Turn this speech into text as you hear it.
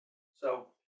So,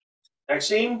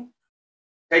 Maxime,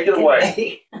 take it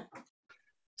away.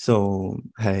 So,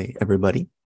 hey, everybody.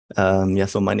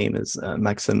 So my name is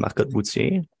Maxime Marcotte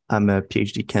Bouthillier. I'm a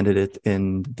PhD candidate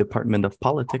in the Department of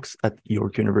Politics at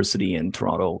York University in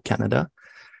Toronto, Canada.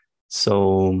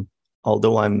 So,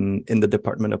 although I'm in the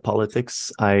Department of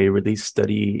Politics, I really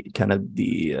study kind of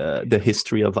the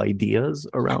history of ideas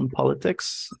around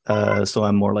politics. So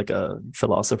I'm more like a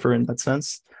philosopher in that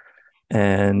sense.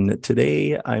 And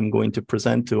today I'm going to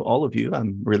present to all of you.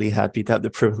 I'm really happy to have the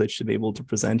privilege to be able to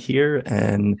present here.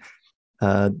 And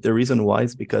the reason why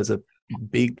is because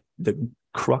the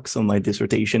crux of my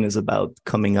dissertation is about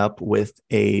coming up with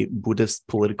a Buddhist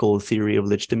political theory of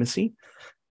legitimacy.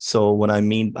 So what I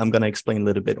mean, I'm going to explain a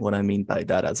little bit what I mean by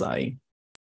that as I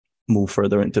move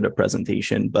further into the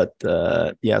presentation. But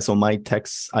so my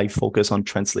texts, I focus on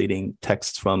translating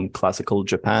texts from classical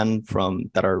Japan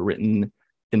that are written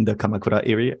in the Kamakura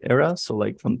era, so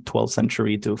like from 12th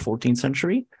century to 14th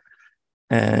century.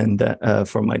 And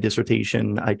for my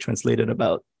dissertation, I translated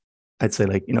about, I'd say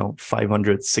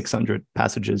 500, 600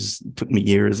 passages. It took me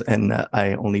years, and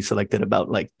I only selected about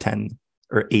 10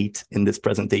 or 8 in this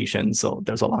presentation. So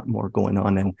there's a lot more going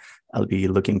on, and I'll be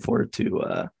looking forward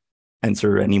to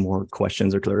answer any more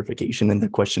questions or clarification in the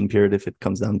question period if it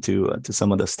comes down to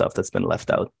some of the stuff that's been left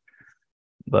out.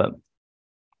 But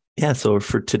yeah, so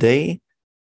for today,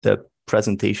 the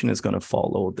presentation is going to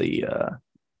follow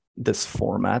this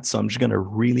format. So I'm just going to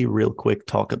real quick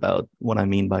talk about what I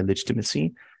mean by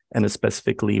legitimacy, and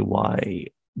specifically why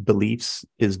beliefs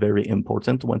is very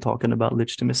important when talking about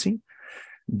legitimacy.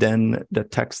 Then the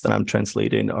texts that I'm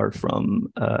translating are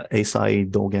from Eisai,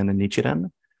 Dogen, and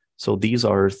Nichiren. So these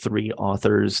are 3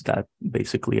 authors that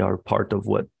basically are part of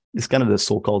what is kind of the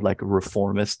so-called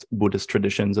reformist Buddhist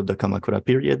traditions of the Kamakura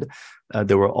period.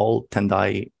 They were all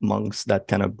Tendai monks that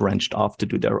kind of branched off to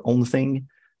do their own thing.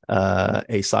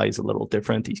 Eisai is a little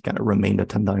different. He's kind of remained a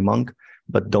Tendai monk,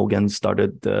 but Dogen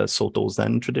started the Soto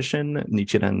Zen tradition.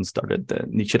 Nichiren started the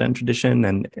Nichiren tradition,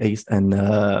 and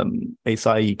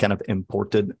Eisai kind of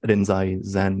imported Rinzai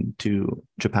Zen to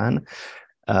Japan.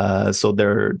 So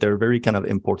they're very kind of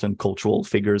important cultural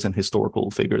figures and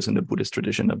historical figures in the Buddhist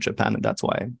tradition of Japan, and that's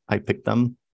why I picked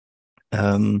them.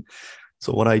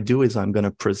 So what I do is I'm going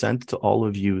to present to all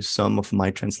of you some of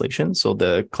my translations, so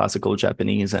the classical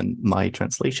Japanese and my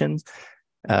translations.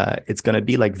 It's going to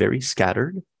be very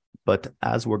scattered, but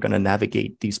as we're going to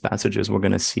navigate these passages, we're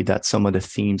going to see that some of the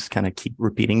themes kind of keep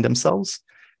repeating themselves.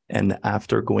 And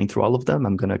after going through all of them,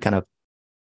 I'm going to kind of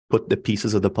put the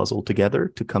pieces of the puzzle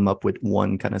together to come up with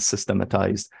one kind of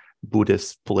systematized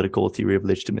Buddhist political theory of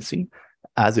legitimacy,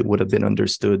 as it would have been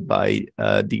understood by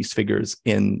these figures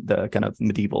in the kind of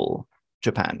medieval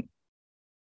Japan.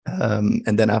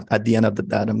 And then at the end of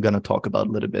that, I'm going to talk about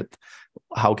a little bit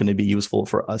how can it be useful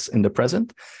for us in the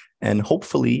present. And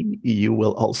hopefully you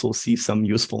will also see some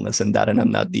usefulness in that, and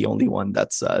I'm not the only one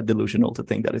that's delusional to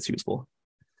think that it's useful.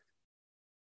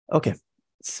 Okay,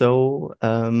 so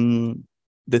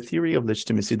the theory of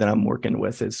legitimacy that I'm working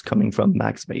with is coming from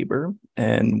Max Weber.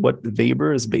 And what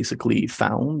Weber has basically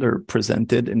found or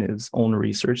presented in his own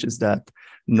research is that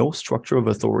no structure of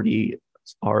authority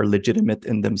are legitimate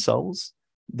in themselves.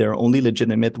 They're only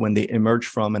legitimate when they emerge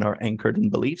from and are anchored in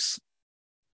beliefs.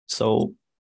 So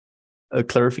a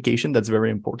clarification that's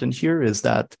very important here is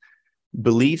that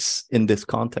beliefs in this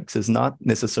context is not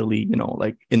necessarily,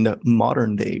 in the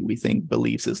modern day, we think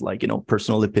beliefs is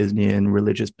personal opinion,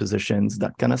 religious positions,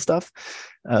 that kind of stuff.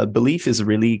 Belief is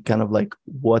really kind of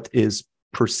what is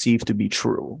perceived to be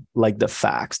true, like the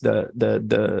facts,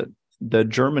 the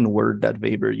German word that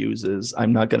Weber uses.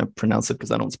 I'm not going to pronounce it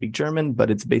because I don't speak German, but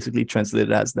it's basically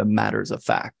translated as the matters of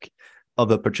fact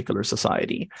of a particular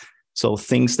society. So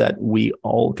things that we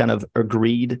all kind of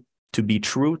agreed to be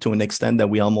true to an extent that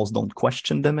we almost don't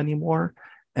question them anymore.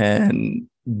 And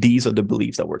these are the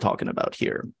beliefs that we're talking about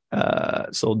here.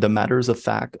 So the matters of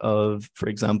fact of, for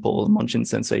example, Munshin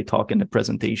Sensei talked in a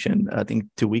presentation, I think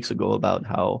 2 weeks ago, about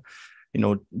how,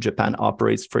 Japan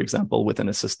operates, for example, within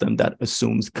a system that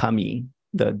assumes kami,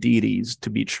 the deities, to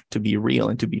be real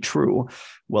and to be true.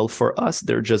 Well, for us,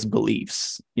 they're just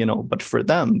beliefs, but for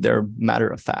them, they're matter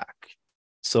of fact.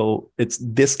 So it's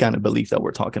this kind of belief that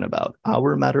we're talking about.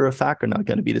 Our matter of fact are not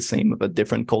going to be the same of a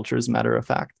different culture's matter of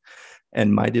fact.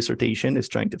 And my dissertation is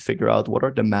trying to figure out what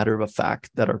are the matter of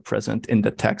fact that are present in the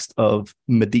text of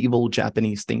medieval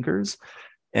Japanese thinkers,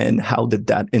 and how did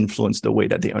that influence the way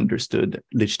that they understood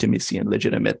legitimacy and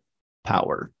legitimate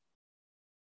power.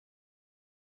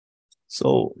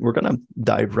 So we're going to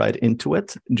dive right into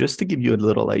it. Just to give you a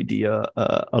little idea,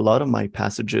 a lot of my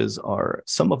passages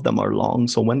some of them are long.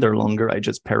 So when they're longer, I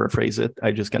just paraphrase it.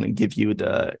 I just going to give you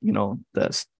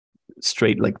the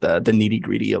straight, like the nitty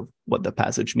gritty of what the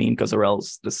passage means, because or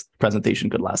else this presentation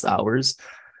could last hours.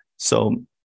 So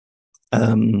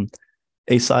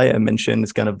Eisai, I mentioned,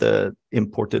 is kind of the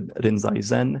imported Rinzai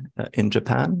Zen in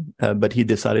Japan, but he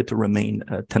decided to remain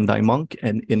a Tendai monk,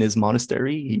 and in his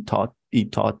monastery, he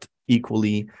taught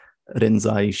equally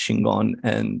Rinzai, Shingon,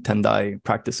 and Tendai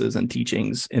practices and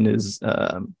teachings in his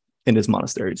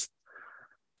monasteries.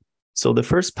 So the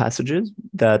first passages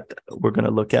that we're going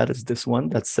to look at is this one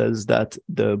that says that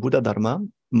the Buddha Dharma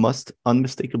must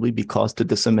unmistakably be caused to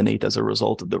disseminate as a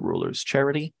result of the ruler's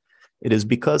charity. It is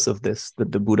because of this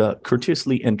that the Buddha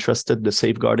courteously entrusted the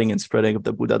safeguarding and spreading of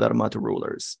the Buddha Dharma to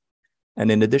rulers.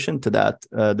 And in addition to that,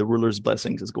 the ruler's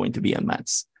blessings is going to be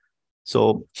immense.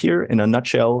 So here, in a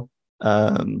nutshell,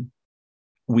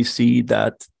 we see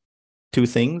that two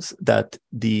things, that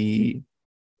the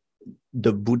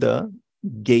Buddha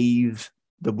gave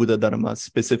the Buddha Dharma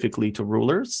specifically to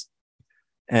rulers.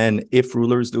 And if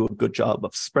rulers do a good job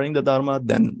of spreading the Dharma,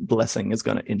 then blessing is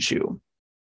going to ensue,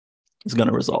 is going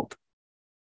to result.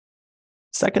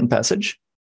 Second passage,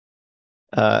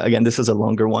 again, this is a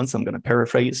longer one, so I'm going to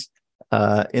paraphrase.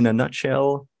 In a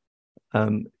nutshell,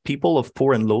 people of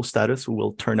poor and low status who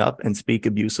will turn up and speak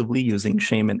abusively using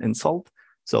shame and insult.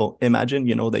 So imagine,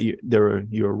 that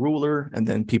you're a ruler, and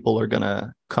then people are going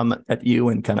to come at you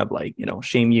and kind of like,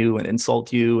 shame you and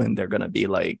insult you, and they're going to be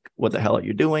like, what the hell are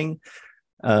you doing?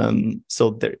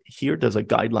 So there's a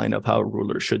guideline of how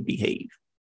rulers should behave.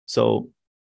 So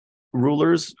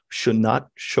rulers should not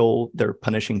show their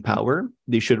punishing power.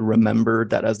 They should remember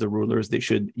that as the rulers, they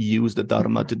should use the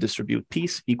Dharma to distribute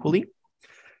peace equally.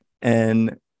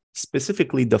 And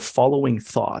specifically, the following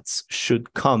thoughts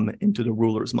should come into the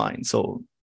ruler's mind. So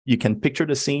you can picture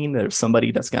the scene. There's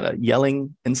somebody that's kind of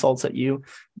yelling insults at you.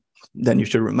 Then you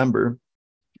should remember,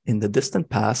 in the distant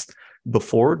past,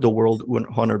 before the world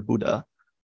honored Buddha,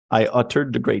 I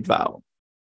uttered the great vow,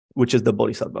 which is the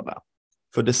Bodhisattva vow.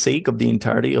 For the sake of the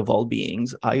entirety of all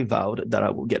beings, I vowed that I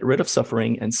will get rid of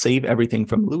suffering and save everything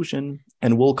from illusion,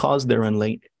 and will cause their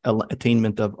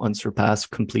attainment of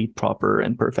unsurpassed, complete, proper,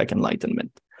 and perfect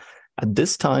enlightenment. At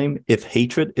this time, if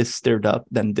hatred is stirred up,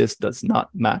 then this does not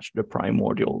match the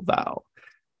primordial vow.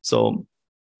 So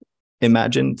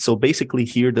imagine, so basically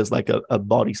here, there's like a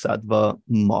Bodhisattva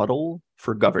model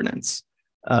for governance.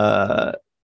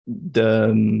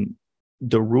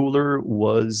 The ruler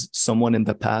was someone in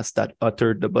the past that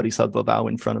uttered the Bodhisattva vow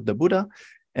in front of the Buddha,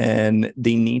 and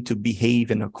they need to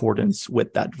behave in accordance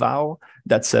with that vow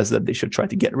that says that they should try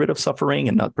to get rid of suffering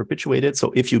and not perpetuate it.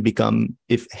 So if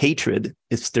hatred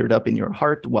is stirred up in your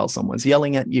heart while someone's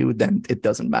yelling at you, then it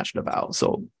doesn't match the vow.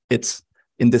 So it's,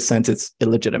 in this sense, it's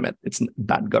illegitimate. It's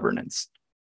bad governance.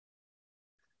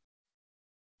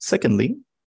 Secondly,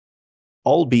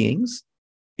 all beings,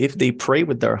 if they pray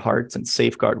with their hearts and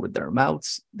safeguard with their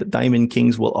mouths, the Diamond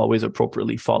Kings will always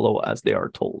appropriately follow as they are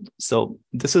told. So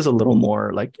this is a little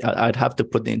more like, I'd have to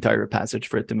put the entire passage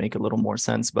for it to make a little more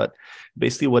sense. But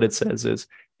basically what it says is,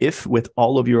 if with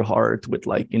all of your heart, with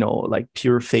like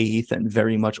pure faith and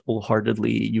very much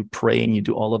wholeheartedly, you pray and you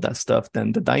do all of that stuff,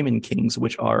 then the Diamond Kings,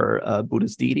 which are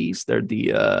Buddhist deities, they're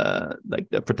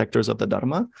the protectors of the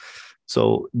Dharma.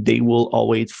 So they will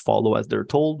always follow as they're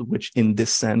told, which in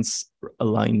this sense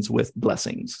aligns with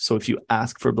blessings. So if you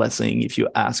ask for blessing, if you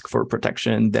ask for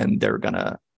protection, then they're going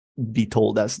to be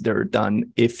told as they're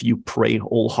done if you pray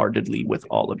wholeheartedly with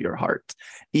all of your heart.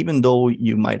 Even though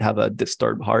you might have a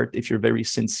disturbed heart, if you're very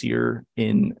sincere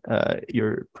in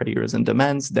your prayers and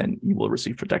demands, then you will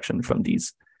receive protection from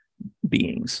these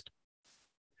beings.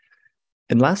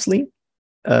 And lastly,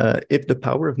 if the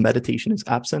power of meditation is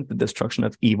absent, the destruction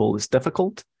of evil is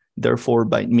difficult. Therefore,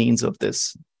 by means of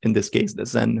this, in this case, the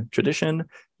Zen tradition,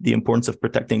 the importance of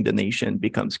protecting the nation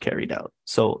becomes carried out.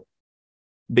 So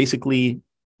basically,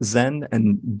 Zen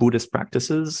and Buddhist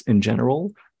practices in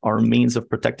general are means of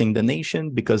protecting the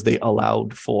nation because they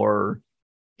allowed for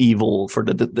evil, for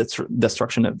the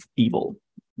destruction of evil,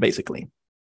 basically.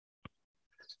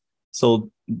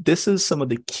 So this is some of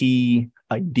the key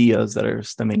ideas that are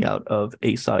stemming out of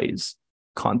Eisai's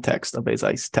context, of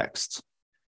Eisai's texts.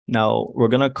 Now, we're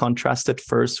going to contrast it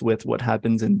first with what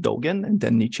happens in Dogen and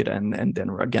then Nichiren, and then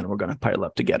again, we're going to pile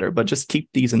up together. But just keep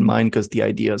these in mind because the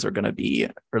ideas are going to be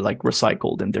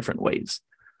recycled in different ways.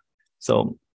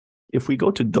 So if we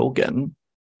go to Dogen,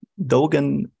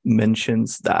 Dogen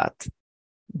mentions that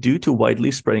due to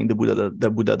widely spreading the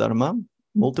Buddha Dharma,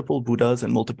 multiple Buddhas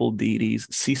and multiple deities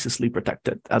ceaselessly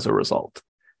protected as a result.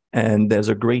 And there's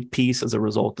a great peace as a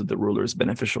result of the ruler's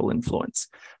beneficial influence.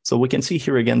 So we can see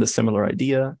here again the similar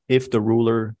idea. If the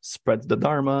ruler spreads the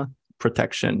Dharma,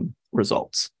 protection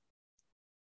results.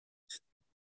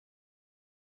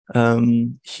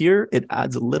 Here it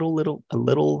adds a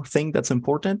little thing that's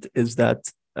important, is that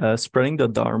spreading the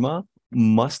Dharma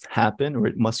must happen, or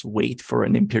it must wait for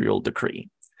an imperial decree.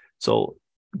 So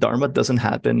Dharma doesn't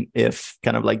happen if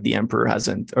kind of like the emperor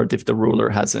hasn't, or if the ruler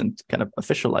hasn't kind of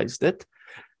officialized it.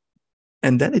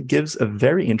 And then it gives a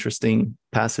very interesting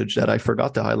passage that I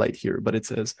forgot to highlight here, but it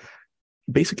says,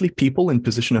 basically people in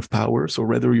position of power, so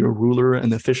whether you're a ruler,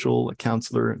 an official, a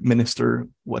counselor, minister,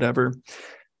 whatever,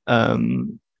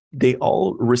 they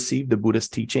all received the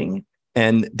Buddhist teaching,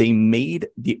 and they made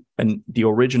the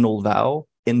original vow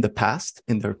in the past,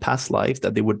 in their past life,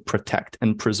 that they would protect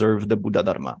and preserve the Buddha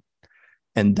Dharma.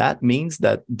 And that means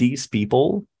that these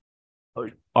people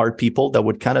are people that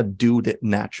would kind of do it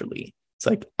naturally. It's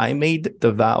like, I made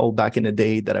the vow back in the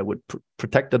day that I would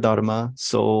protect the Dharma.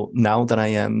 So now that I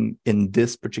am in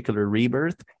this particular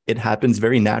rebirth, it happens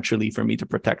very naturally for me to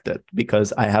protect it,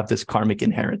 because I have this karmic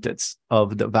inheritance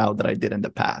of the vow that I did in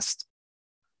the past.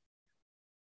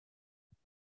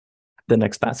 The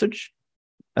next passage.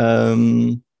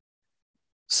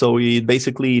 So he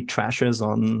basically trashes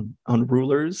on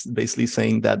rulers, basically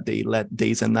saying that they let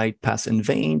days and night pass in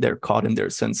vain. They're caught in their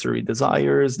sensory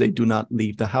desires. They do not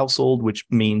leave the household, which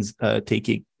means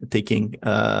taking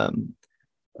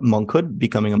monkhood,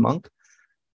 becoming a monk.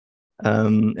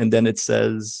 And then it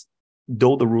says,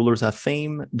 though the rulers have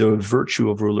fame, the virtue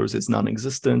of rulers is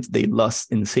non-existent. They lust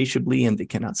insatiably and they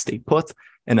cannot stay put.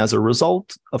 And as a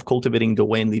result of cultivating the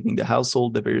way and leaving the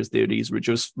household, the various deities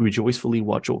rejoicefully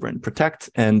watch over and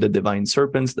protect, and the divine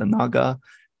serpents, the Naga,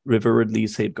 reverently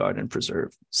safeguard and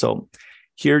preserve. So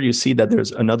here you see that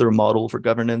there's another model for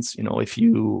governance. You know, if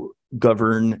you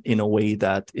govern in a way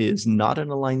that is not in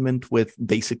alignment with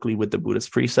basically with the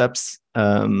Buddhist precepts,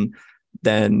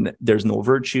 then there's no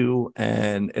virtue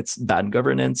and it's bad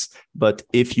governance. But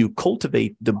if you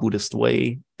cultivate the Buddhist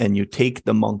way and you take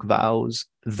the monk vows,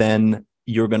 then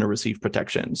you're going to receive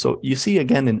protection. So you see,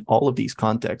 again, in all of these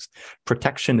contexts,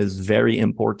 protection is very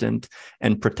important,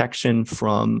 and protection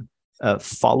from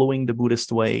following the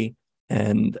Buddhist way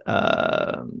and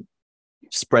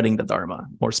spreading the Dharma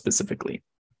more specifically.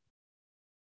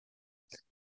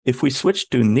 If we switch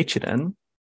to Nichiren,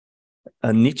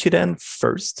 Nichiren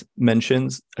first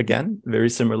mentions, again, very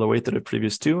similar way to the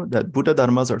previous two, that Buddha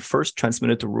Dharmas are first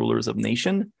transmitted to rulers of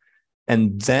nation,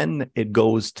 and then it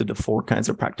goes to the four kinds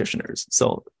of practitioners.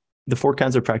 So the four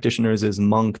kinds of practitioners is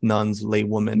monk, nuns,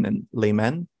 laywomen, and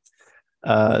laymen.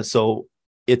 So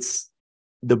it's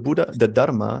the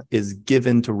Dharma is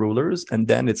given to rulers, and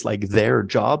then it's like their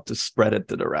job to spread it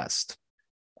to the rest.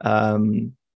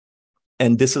 And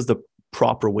this is the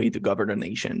proper way to govern a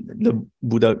nation.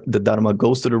 The Dharma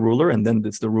goes to the ruler, and then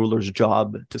it's the ruler's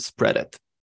job to spread it.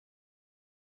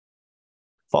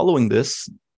 Following this,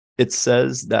 it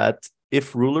says that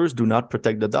if rulers do not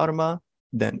protect the Dharma,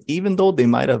 then even though they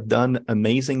might have done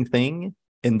amazing thing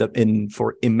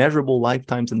for immeasurable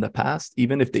lifetimes in the past,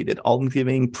 even if they did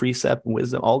almsgiving, precept,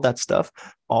 wisdom, all that stuff,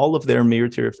 all of their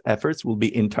meritorious efforts will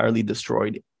be entirely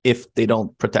destroyed if they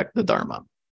don't protect the Dharma.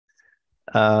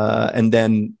 And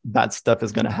then bad stuff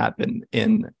is going to happen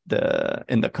in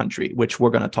the country, which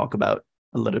we're going to talk about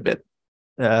a little bit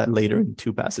later in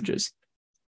two passages.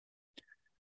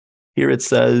 Here it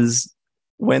says,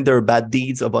 when there are bad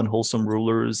deeds of unwholesome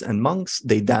rulers and monks,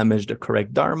 they damage the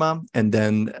correct Dharma, and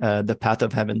then the path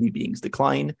of heavenly beings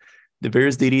decline. The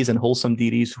various deities and wholesome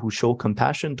deities who show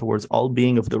compassion towards all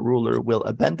being of the ruler will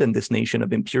abandon this nation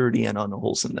of impurity and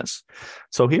unwholesomeness.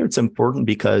 So here it's important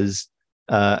because,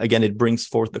 again, it brings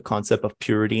forth the concept of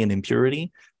purity and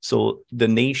impurity. So the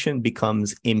nation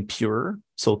becomes impure.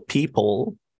 So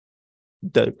people,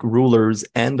 the rulers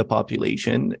and the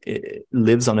population,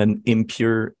 lives on an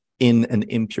impure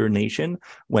nation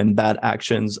when bad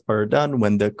actions are done,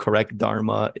 when the correct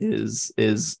Dharma is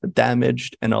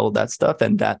damaged and all of that stuff.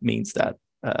 And that means that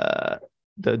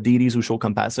the deities who show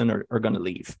compassion are going to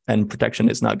leave, and protection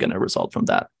is not going to result from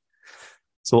that.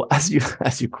 So as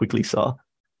you quickly saw,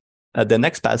 the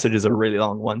next passage is a really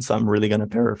long one, so I'm really going to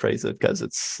paraphrase it because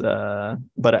it's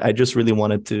but I just really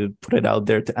wanted to put it out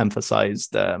there to emphasize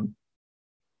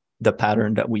the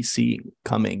pattern that we see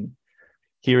coming.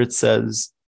 Here it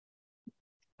says,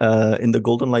 in the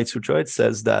Golden Light Sutra, it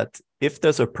says that if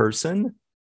there's a person,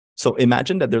 so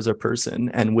imagine that there's a person,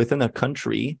 and within a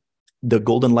country, the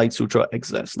Golden Light Sutra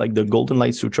exists. Like the Golden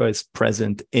Light Sutra is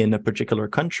present in a particular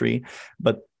country,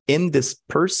 but in this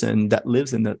person that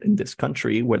lives in this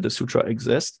country where the sutra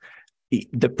exists,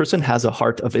 the person has a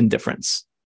heart of indifference.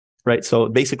 right? So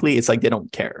basically, it's like they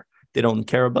don't care. They don't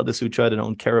care about the sutra. They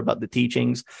don't care about the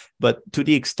teachings. But to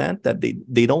the extent that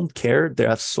they don't care, they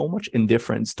have so much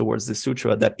indifference towards the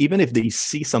sutra that even if they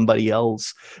see somebody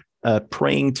else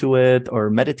praying to it or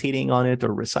meditating on it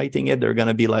or reciting it, they're going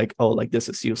to be like, oh, like this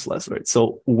is useless, right?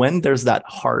 So when there's that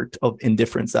heart of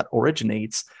indifference that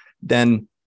originates, then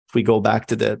if we go back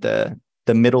to the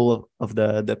middle of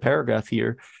the paragraph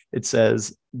here, it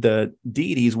says the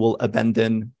deities will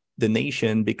abandon the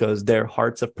nation because their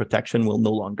hearts of protection will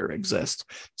no longer exist.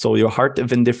 So your heart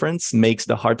of indifference makes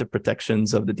the heart of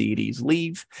protections of the deities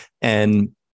leave,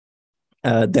 and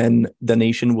then the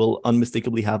nation will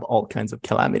unmistakably have all kinds of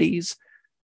calamities.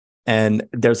 And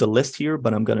there's a list here,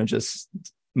 but I'm going to just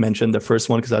mention the first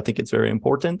one because I think it's very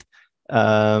important.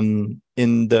 In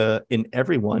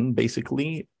everyone,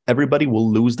 basically, everybody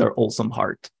will lose their wholesome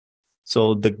heart.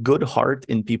 So the good heart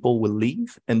in people will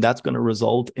leave, and that's going to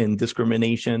result in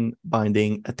discrimination,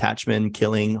 binding, attachment,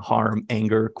 killing, harm,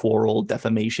 anger, quarrel,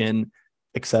 defamation,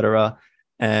 etc.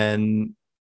 And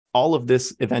all of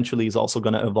this eventually is also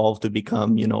going to evolve to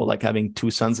become, like having two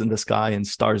suns in the sky and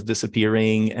stars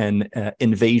disappearing and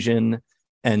invasion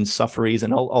and sufferings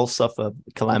and all stuff of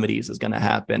calamities is going to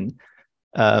happen.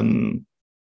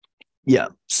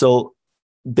 So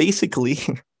basically,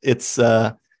 it's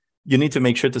you need to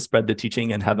make sure to spread the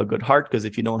teaching and have a good heart, because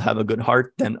if you don't have a good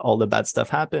heart, then all the bad stuff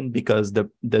happen because the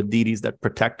deities that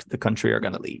protect the country are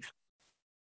going to leave.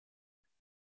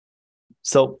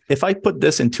 So if I put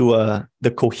this into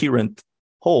the coherent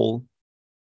whole,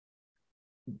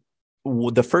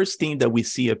 the first theme that we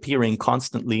see appearing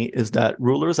constantly is that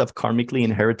rulers have karmically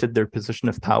inherited their position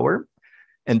of power.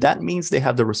 And that means they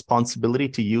have the responsibility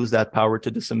to use that power to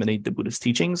disseminate the Buddhist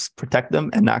teachings, protect them,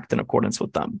 and act in accordance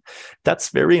with them. That's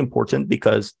very important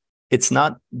because it's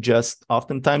not just,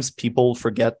 oftentimes people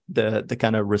forget the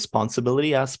kind of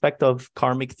responsibility aspect of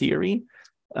karmic theory.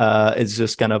 It's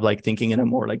just kind of like thinking in a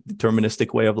more like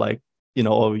deterministic way of like,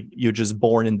 you're just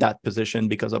born in that position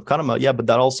because of karma. Yeah, but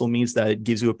that also means that it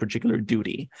gives you a particular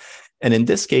duty. And in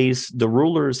this case, the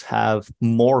rulers have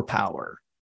more power.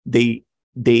 They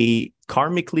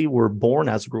karmically were born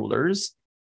as rulers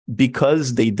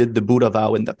because they did the Buddha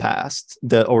vow in the past,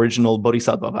 the original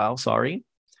Bodhisattva vow, sorry.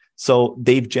 So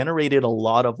they've generated a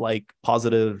lot of like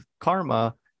positive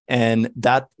karma, and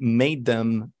that made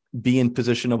them be in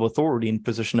position of authority, in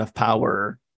position of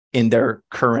power in their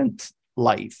current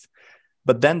life.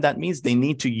 But then that means they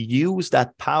need to use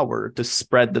that power to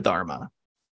spread the Dharma.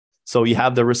 So you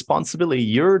have the responsibility.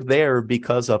 You're there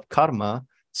because of karma,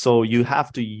 so you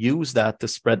have to use that to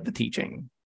spread the teaching.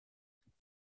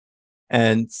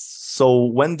 And so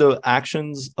when the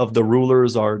actions of the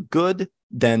rulers are good,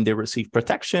 then they receive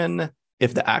protection.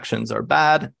 If the actions are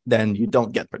bad, then you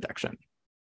don't get protection.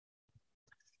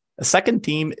 A second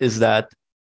theme is that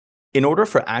in order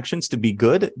for actions to be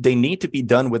good, they need to be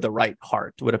done with the right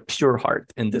heart, with a pure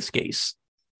heart in this case.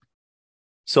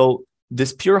 So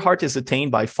this pure heart is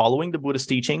attained by following the Buddhist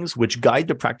teachings, which guide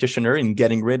the practitioner in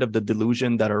getting rid of the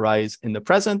delusion that arise in the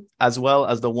present, as well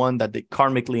as the one that they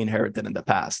karmically inherited in the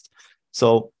past.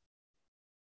 So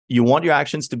you want your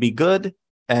actions to be good,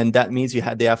 and that means they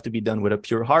have to be done with a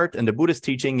pure heart. And the Buddhist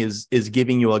teaching is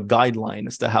giving you a guideline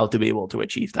as to how to be able to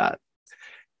achieve that.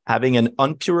 Having an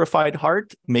unpurified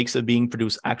heart makes a being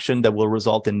produce action that will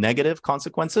result in negative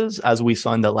consequences. As we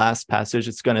saw in the last passage,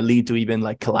 it's going to lead to even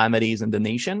like calamities in the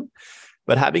nation.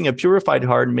 But having a purified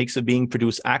heart makes a being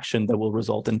produce action that will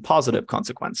result in positive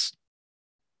consequence.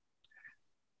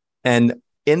 And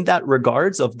in that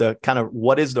regards of the kind of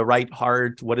what is the right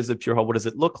heart, what is the pure heart, what does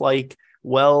it look like?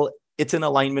 Well, it's in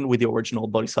alignment with the original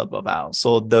Bodhisattva vow.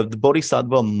 So the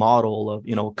Bodhisattva model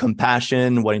of,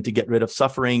 compassion, wanting to get rid of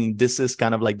suffering, this is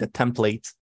kind of like the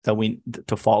template that we need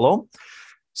to follow.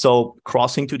 So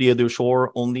crossing to the other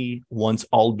shore only once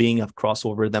all beings have crossed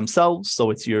over themselves. So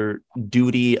it's your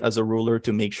duty as a ruler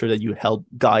to make sure that you help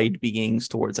guide beings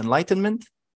towards enlightenment.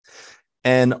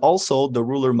 And also the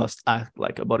ruler must act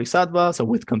like a Bodhisattva, so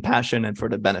with compassion and for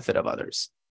the benefit of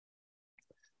others.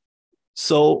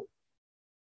 So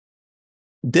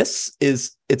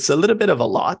it's a little bit of a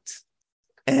lot.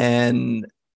 And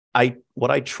what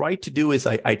I try to do is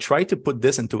I try to put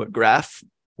this into a graph,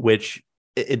 which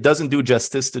it doesn't do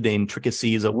justice to the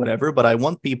intricacies or whatever, but I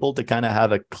want people to kind of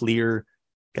have a clear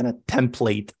kind of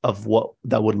template of what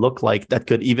that would look like that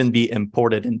could even be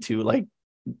imported into like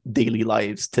daily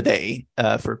lives today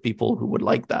for people who would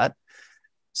like that.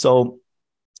 So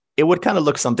it would kind of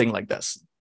look something like this.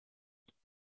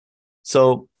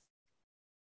 So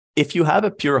if you have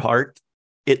a pure heart,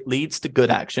 it leads to good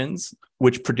actions,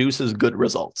 which produces good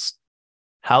results.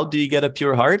 How do you get a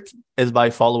pure heart? Is by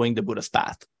following the Buddhist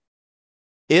path.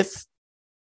 if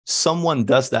someone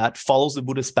does that, follows the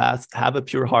Buddhist path, have a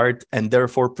pure heart, and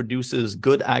therefore produces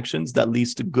good actions that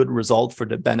leads to good result for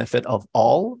the benefit of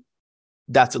all,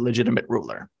 that's a legitimate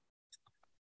ruler.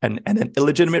 And an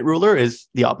illegitimate ruler is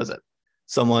the opposite.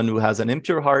 Someone who has an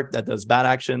impure heart that does bad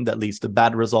action that leads to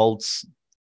bad results,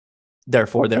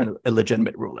 therefore they're an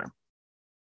illegitimate ruler.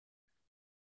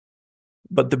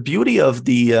 But the beauty of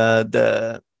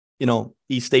the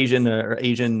East Asian or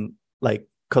Asian like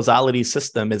causality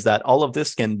system is that all of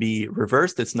this can be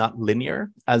reversed. It's not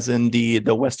linear as in the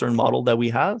Western model that we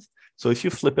have. So if you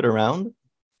flip it around,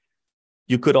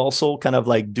 you could also kind of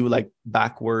like do like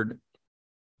backward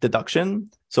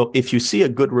deduction. So if you see a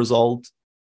good result,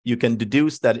 you can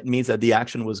deduce that it means that the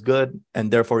action was good,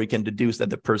 and therefore you can deduce that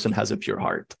the person has a pure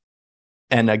heart.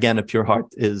 And again, a pure heart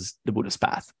is the Buddhist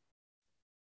path.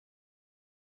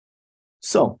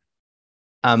 So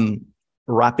I'm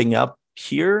wrapping up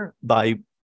here by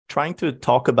trying to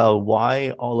talk about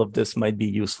why all of this might be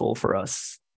useful for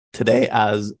us today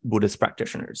as Buddhist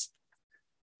practitioners.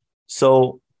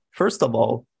 So first of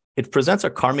all, it presents a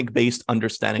karmic-based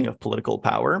understanding of political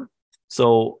power.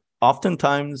 So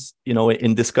oftentimes,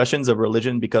 in discussions of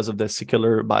religion, because of the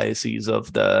secular biases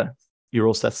of the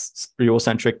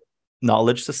Eurocentric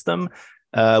knowledge system,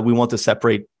 we want to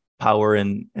separate power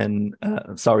and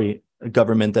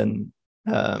government and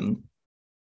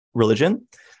religion.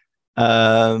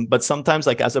 But sometimes,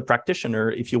 like as a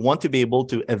practitioner, if you want to be able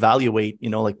to evaluate,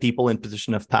 like people in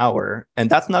position of power, and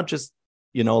that's not just,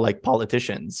 like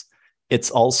politicians,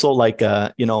 it's also like,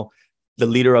 the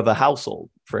leader of a household,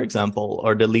 for example,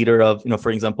 or the leader of,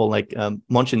 for example, like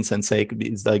Monchin Sensei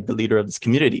is like the leader of this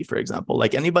community, for example,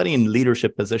 like anybody in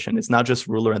leadership position. It's not just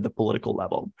ruler at the political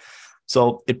level.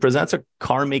 So it presents a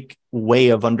karmic way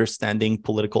of understanding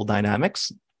political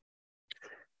dynamics.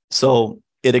 So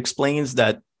it explains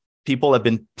that people have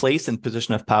been placed in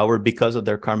position of power because of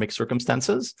their karmic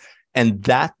circumstances. And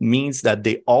that means that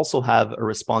they also have a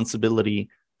responsibility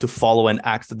to follow and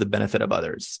act to the benefit of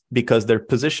others, because their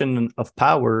position of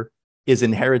power is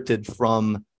inherited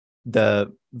from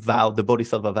the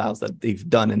bodhisattva vows that they've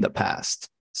done in the past.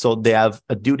 So they have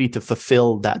a duty to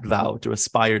fulfill that vow, to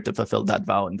aspire to fulfill that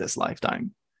vow in this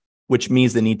lifetime, which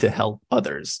means they need to help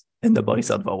others in the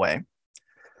bodhisattva way.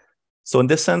 So in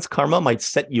this sense, karma might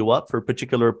set you up for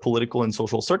particular political and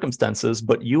social circumstances,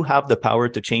 but you have the power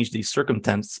to change these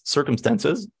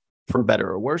circumstances, for better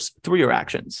or worse, through your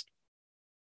actions.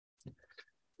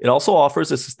 It also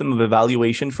offers a system of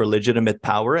evaluation for legitimate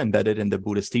power embedded in the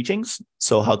Buddhist teachings.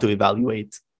 So how to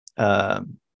evaluate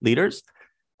leaders.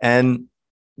 And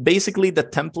basically the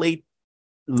template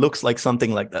looks like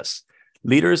something like this.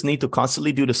 Leaders need to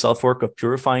constantly do the self-work of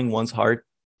purifying one's heart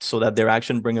so that their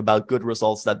action bring about good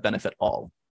results that benefit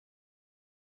all.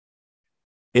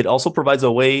 It also provides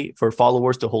a way for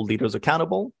followers to hold leaders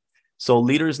accountable. So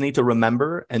leaders need to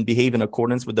remember and behave in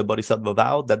accordance with the bodhisattva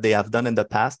vow that they have done in the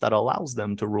past that allows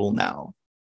them to rule now.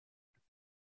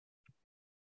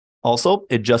 Also,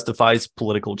 it justifies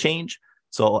political change.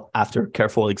 So after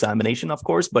careful examination, of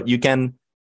course, but you can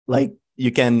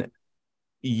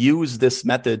use this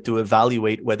method to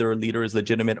evaluate whether a leader is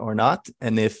legitimate or not.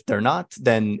 And if they're not,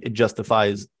 then it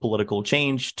justifies political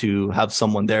change to have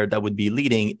someone there that would be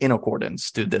leading in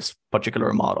accordance to this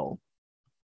particular model.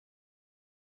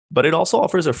 But it also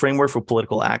offers a framework for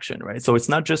political action, right? So it's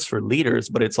not just for leaders,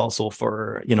 but it's also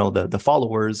for, the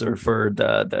followers or for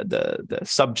the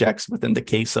subjects within the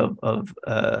case of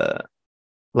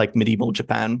like medieval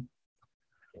Japan.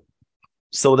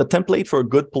 So the template for a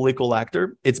good political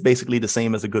actor, it's basically the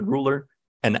same as a good ruler.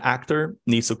 An actor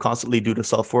needs to constantly do the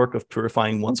self-work of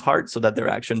purifying one's heart so that their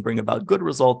action bring about good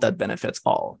result that benefits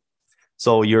all.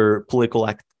 So your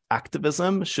political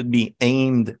activism should be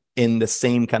aimed in the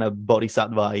same kind of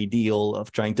bodhisattva ideal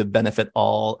of trying to benefit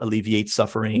all, alleviate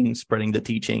suffering, spreading the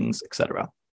teachings, etc.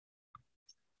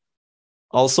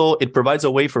 Also, it provides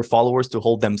a way for followers to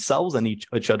hold themselves and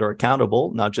each other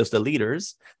accountable, not just the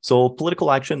leaders. So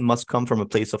political action must come from a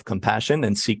place of compassion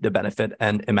and seek the benefit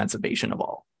and emancipation of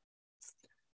all.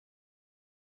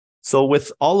 So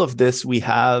with all of this, we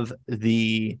have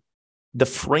the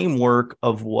framework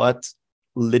of what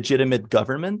legitimate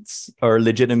governments or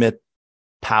legitimate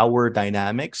power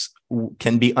dynamics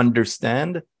can be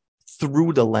understood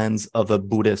through the lens of a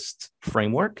Buddhist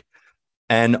framework.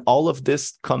 And all of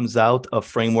this comes out of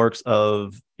frameworks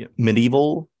of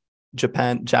medieval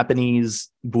Japanese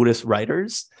Buddhist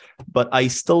writers. But I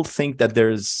still think that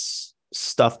there's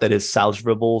stuff that is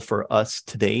salvageable for us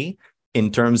today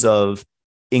in terms of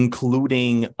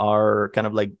including our kind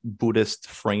of like Buddhist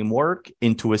framework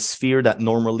into a sphere that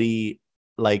normally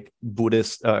like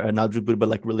Buddhist, not Buddhist, but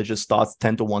like religious thoughts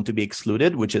tend to want to be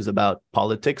excluded, which is about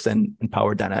politics and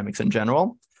power dynamics in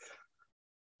general.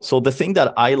 So the thing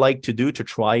that I like to do to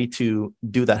try to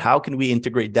do that, how can we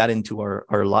integrate that into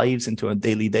our lives, into a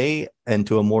daily day,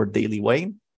 into a more daily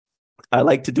way? I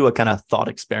like to do a kind of thought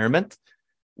experiment,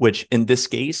 which in this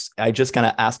case, I just kind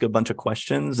of ask a bunch of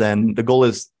questions. And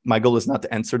my goal is not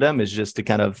to answer them, it's just to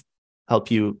kind of help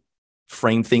you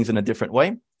frame things in a different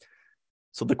way.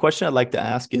 So the question I'd like to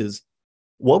ask is,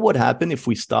 what would happen if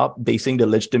we stop basing the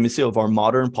legitimacy of our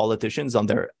modern politicians on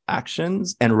their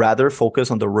actions and rather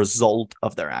focus on the result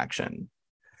of their action?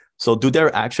 So do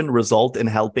their action result in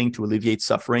helping to alleviate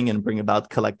suffering and bring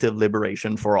about collective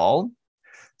liberation for all?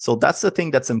 So that's the thing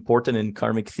that's important in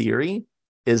karmic theory,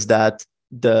 is that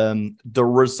the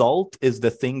result is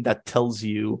the thing that tells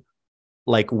you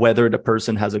like whether the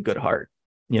person has a good heart,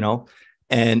 you know?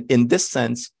 And in this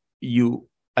sense,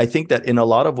 I think that in a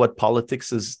lot of what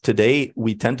politics is today,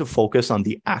 we tend to focus on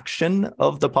the action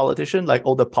of the politician, like,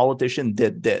 oh, the politician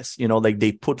did this, you know, like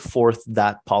they put forth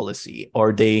that policy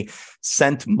or they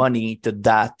sent money to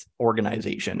that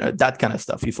organization or that kind of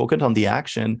stuff. You focus on the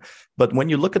action, but when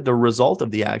you look at the result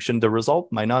of the action, the result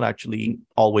might not actually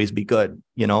always be good.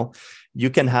 You know, you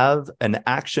can have an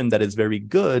action that is very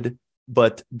good,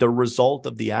 but the result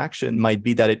of the action might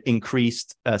be that it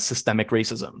increased systemic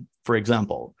racism, for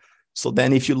example. So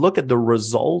then if you look at the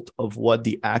result of what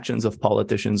the actions of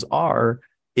politicians are,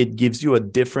 it gives you a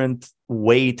different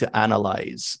way to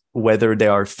analyze whether they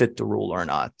are fit to rule or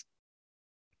not.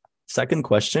 Second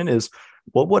question is,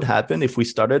 what would happen if we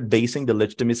started basing the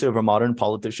legitimacy of our modern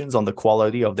politicians on the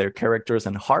quality of their characters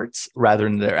and hearts rather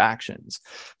than their actions?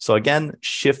 So again,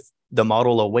 shift the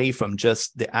model away from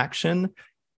just the action.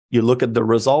 You look at the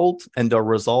result, and the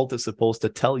result is supposed to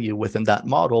tell you within that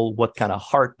model what kind of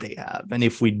heart they have. And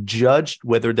if we judge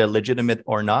whether they're legitimate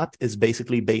or not, is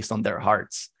basically based on their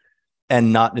hearts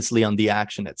and not necessarily on the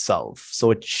action itself.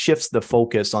 So it shifts the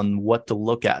focus on what to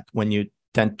look at when you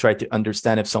try to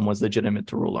understand if someone's legitimate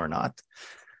to rule or not.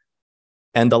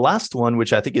 And the last one,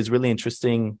 which I think is really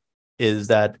interesting, is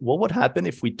that what would happen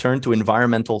if we turn to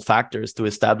environmental factors to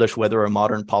establish whether our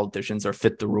modern politicians are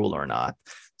fit to rule or not?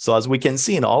 So as we can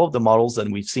see in all of the models that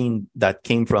we've seen that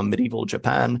came from medieval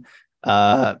Japan,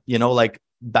 you know, like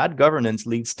bad governance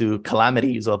leads to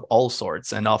calamities of all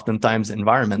sorts, and oftentimes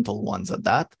environmental ones at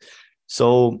that.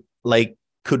 So like,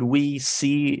 could we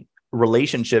see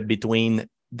relationship between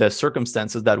the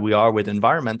circumstances that we are with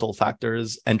environmental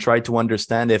factors and try to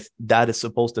understand if that is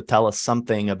supposed to tell us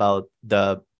something about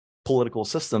the political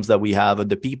systems that we have, of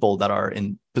the people that are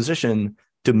in position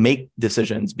to make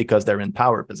decisions because they're in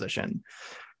power position?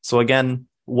 So again,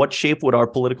 what shape would our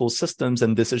political systems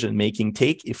and decision-making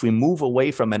take if we move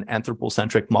away from an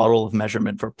anthropocentric model of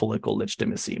measurement for political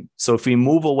legitimacy? So if we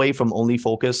move away from only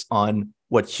focus on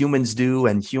what humans do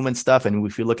and human stuff, and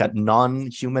if we look at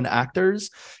non-human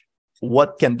actors,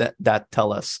 what can that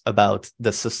tell us about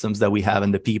the systems that we have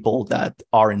and the people that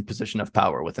are in position of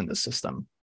power within the system?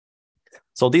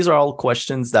 So these are all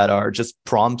questions that are just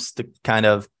prompts to kind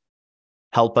of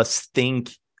help us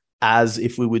think as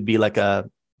if we would be like a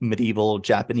medieval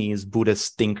Japanese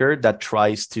Buddhist thinker that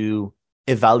tries to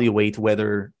evaluate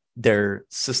whether their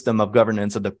system of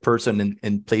governance or the person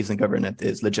in place in government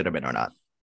is legitimate or not.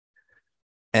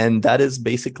 And that is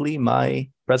basically my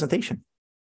presentation.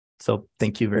 So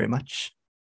thank you very much.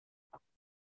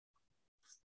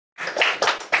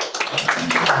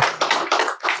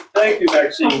 Thank you,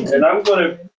 Maxime. And I'm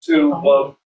going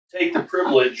to take the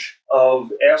privilege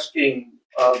of asking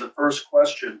the first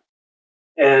question.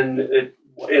 And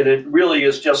it really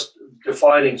is just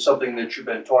defining something that you've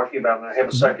been talking about. And I have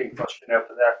a second question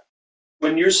after that.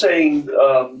 When you're saying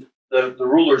the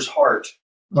ruler's heart,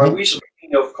 are we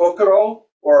speaking of kokoro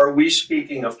or are we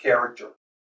speaking of character?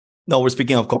 No, we're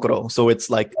speaking of kokoro. So it's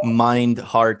like mind,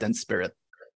 heart, and spirit.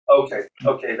 Okay.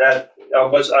 That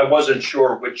I wasn't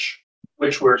sure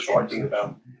which we're talking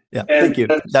about. Yeah, thank you.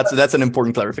 That's an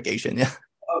important clarification. Yeah.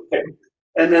 Okay.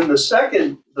 And then the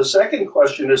second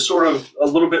question is sort of a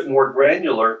little bit more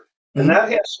granular, and that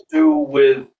has to do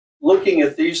with looking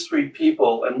at these three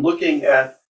people and looking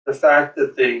at the fact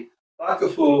that the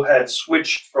Bakufu had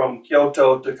switched from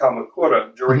Kyoto to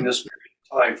Kamakura during this period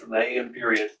of time, from the Heian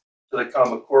period to the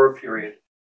Kamakura period.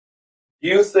 Do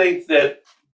you think that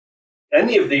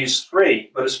any of these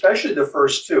three, but especially the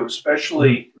first two,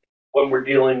 especially when we're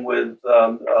dealing with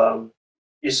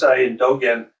Isai and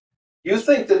Dogen, do you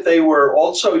think that they were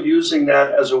also using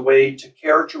that as a way to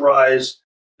characterize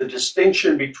the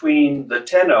distinction between the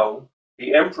Tenno,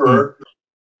 the emperor,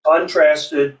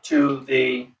 contrasted to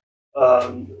the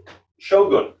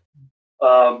shogun,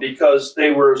 because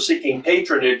they were seeking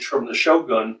patronage from the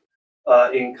shogun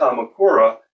in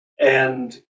Kamakura.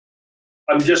 And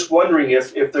I'm just wondering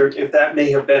if that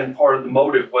may have been part of the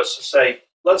motive, was to say,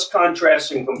 let's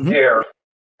contrast and compare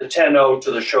the Tenno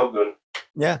to the shogun.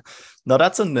 Yeah, no,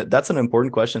 that's an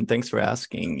important question. Thanks for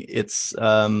asking. It's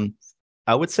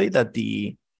I would say that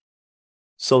the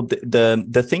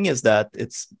thing is that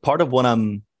it's part of what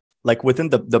I'm like within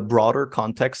the broader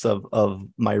context of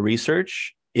my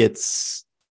research. It's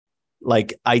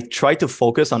like I try to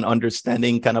focus on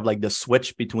understanding kind of like the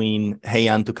switch between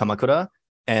Heian to Kamakura.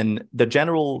 And the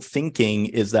general thinking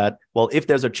is that, well, if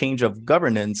there's a change of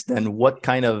governance, then what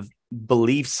kind of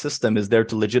belief system is there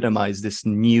to legitimize this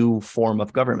new form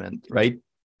of government, right?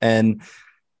 And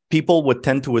people would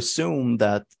tend to assume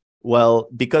that, well,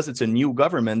 because it's a new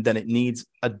government, then it needs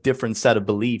a different set of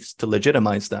beliefs to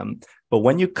legitimize them. But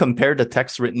when you compare the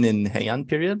texts written in Heian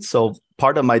period, so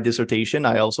part of my dissertation,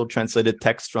 I also translated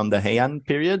texts from the Heian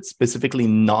period, specifically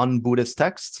non-Buddhist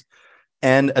texts,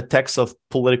 and a text of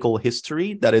political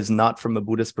history that is not from a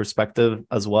Buddhist perspective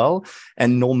as well.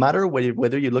 And no matter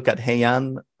whether you look at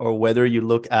Heian or whether you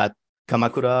look at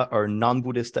Kamakura or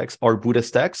non-Buddhist texts or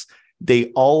Buddhist texts, they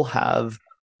all have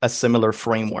a similar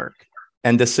framework.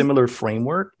 And the similar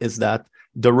framework is that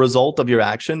the result of your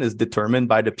action is determined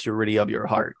by the purity of your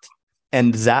heart.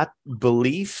 And that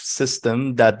belief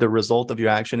system that the result of your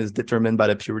action is determined by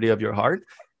the purity of your heart,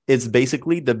 it's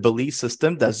basically the belief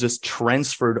system that's just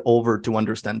transferred over to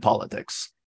understand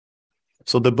politics.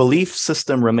 So the belief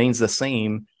system remains the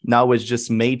same. Now it's just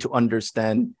made to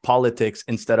understand politics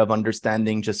instead of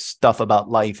understanding just stuff about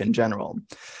life in general.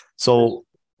 So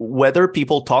whether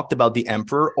people talked about the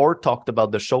emperor or talked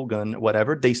about the shogun,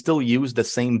 whatever, they still use the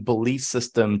same belief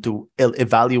system to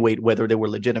evaluate whether they were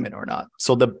legitimate or not.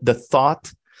 So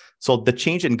the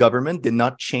change in government did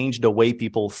not change the way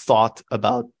people thought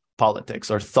about politics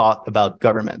or thought about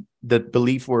government. The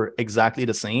beliefs were exactly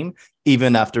the same,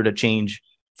 even after the change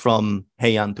from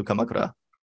Heian to Kamakura.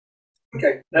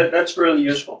 Okay, that's really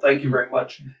useful. Thank you very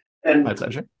much. And my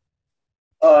pleasure.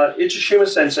 Ichishima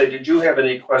Sensei, did you have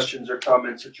any questions or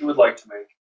comments that you would like to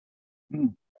make?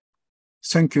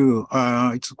 Thank you.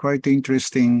 It's quite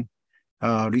interesting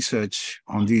research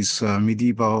on these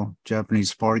medieval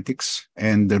Japanese politics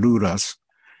and the rulers,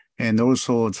 and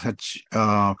also such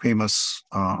famous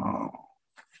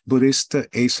Buddhist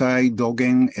Eisai,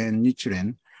 Dogen, and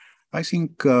Nichiren. I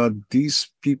think these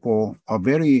people are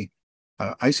very,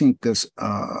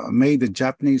 made the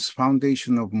Japanese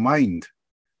foundation of mind,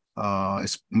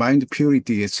 mind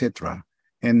purity, etc.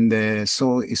 And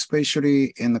so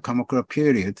especially in the Kamakura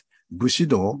period,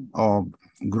 Bushido,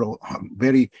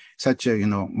 very such a,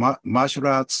 martial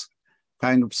arts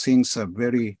kind of things are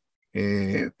very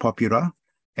popular.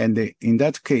 And in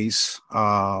that case,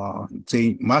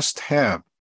 they must have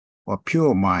a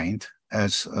pure mind,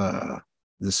 as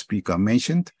the speaker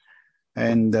mentioned.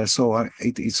 And so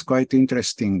it's quite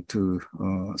interesting to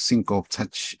think of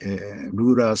such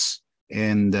rulers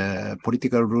and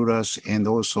political rulers, and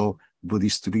also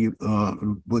Buddhist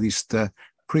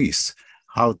priests,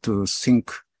 how to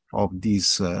think of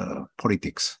these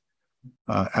politics.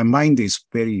 And mind is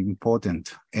very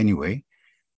important anyway.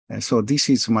 So this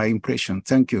is my impression.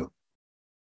 Thank you.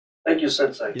 Thank you,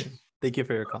 Sensei. Yeah. Thank you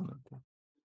for your comment.